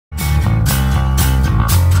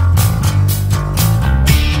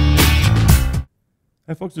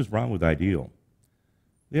Hi folks, this is Ron with IDEAL.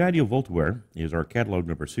 The IDEAL VoltAware is our catalog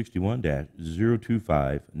number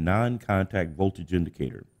 61-025 non-contact voltage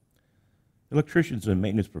indicator. Electricians and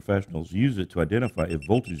maintenance professionals use it to identify if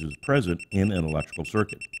voltage is present in an electrical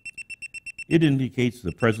circuit. It indicates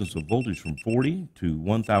the presence of voltage from 40 to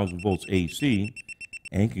 1000 volts AC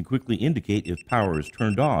and can quickly indicate if power is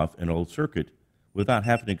turned off in a circuit without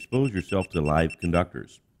having to expose yourself to live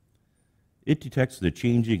conductors. It detects the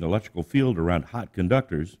changing electrical field around hot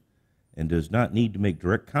conductors and does not need to make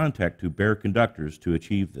direct contact to bare conductors to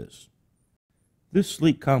achieve this. This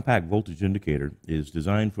sleek compact voltage indicator is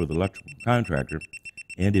designed for the electrical contractor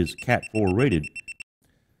and is Cat 4 rated.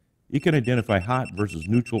 It can identify hot versus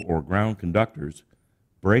neutral or ground conductors,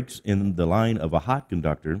 breaks in the line of a hot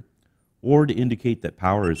conductor, or to indicate that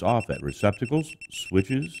power is off at receptacles,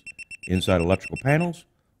 switches, inside electrical panels,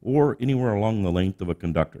 or anywhere along the length of a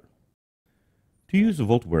conductor. To use the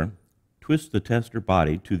VoltAware, twist the tester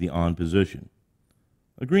body to the on position.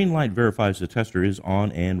 A green light verifies the tester is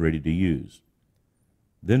on and ready to use.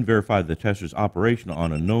 Then verify the tester's operation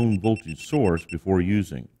on a known voltage source before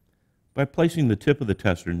using, by placing the tip of the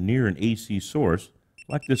tester near an AC source,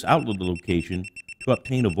 like this outlet location, to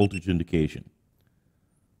obtain a voltage indication.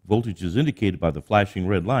 Voltage is indicated by the flashing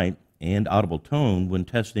red light and audible tone when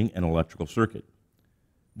testing an electrical circuit.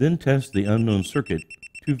 Then test the unknown circuit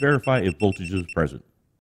to verify if voltage is present.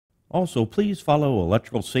 Also, please follow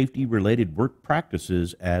electrical safety-related work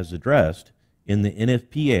practices as addressed in the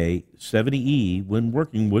NFPA 70E when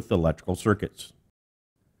working with electrical circuits.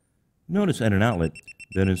 Notice at an outlet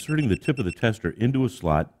that inserting the tip of the tester into a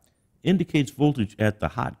slot indicates voltage at the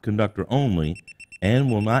hot conductor only and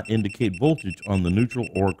will not indicate voltage on the neutral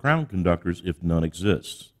or ground conductors if none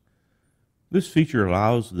exists. This feature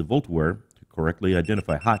allows the VoltAware to correctly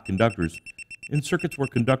identify hot conductors in circuits where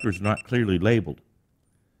conductors are not clearly labeled.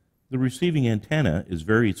 The receiving antenna is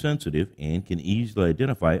very sensitive and can easily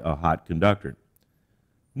identify a hot conductor.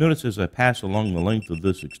 Notice as I pass along the length of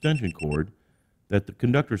this extension cord that the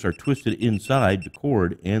conductors are twisted inside the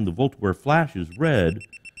cord and the VoltAware flashes red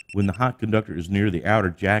when the hot conductor is near the outer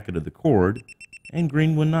jacket of the cord and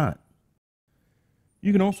green when not.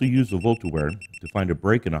 You can also use the VoltAware to find a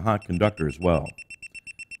break in a hot conductor as well.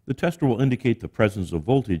 The tester will indicate the presence of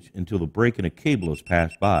voltage until the break in a cable has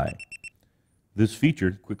passed by. This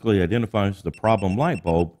feature quickly identifies the problem light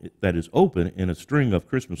bulb that is open in a string of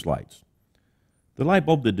Christmas lights. The light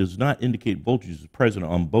bulb that does not indicate voltage is present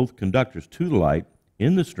on both conductors to the light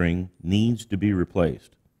in the string needs to be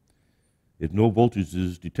replaced. If no voltage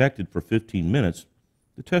is detected for 15 minutes,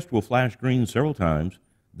 the tester will flash green several times,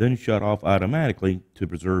 then shut off automatically to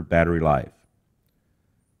preserve battery life.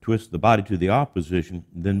 Twist the body to the off position,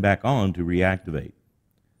 then back on to reactivate.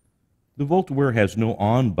 The VoltAware has no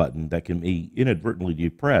on button that can be inadvertently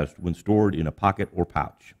depressed when stored in a pocket or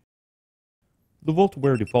pouch. The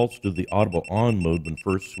VoltAware defaults to the Audible on mode when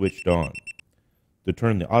first switched on. To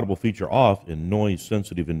turn the Audible feature off in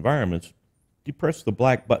noise-sensitive environments, depress the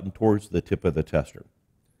black button towards the tip of the tester.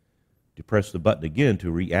 Depress the button again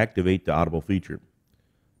to reactivate the Audible feature.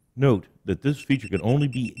 Note that this feature can only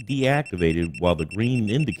be deactivated while the green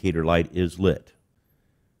indicator light is lit.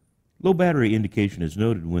 Low battery indication is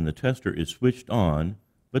noted when the tester is switched on,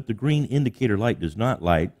 but the green indicator light does not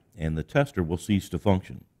light and the tester will cease to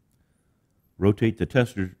function. Rotate the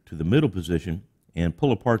tester to the middle position and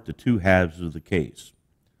pull apart the two halves of the case.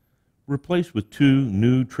 Replace with two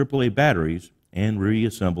new AAA batteries and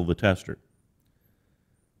reassemble the tester.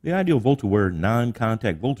 The IDEAL VoltAware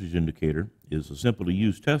non-contact voltage indicator is a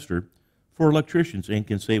simple-to-use tester for electricians and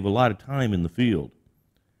can save a lot of time in the field.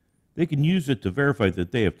 They can use it to verify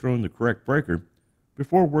that they have thrown the correct breaker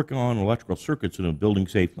before working on electrical circuits in a building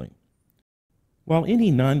safely. While any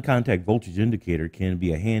non-contact voltage indicator can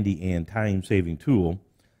be a handy and time-saving tool,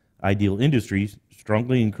 IDEAL Industries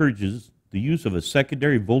strongly encourages the use of a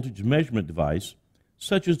secondary voltage measurement device,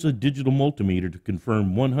 such as a digital multimeter, to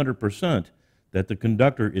confirm 100% that the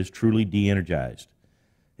conductor is truly de-energized.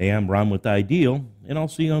 Hey, I'm Ron with IDEAL, and I'll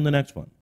see you on the next one.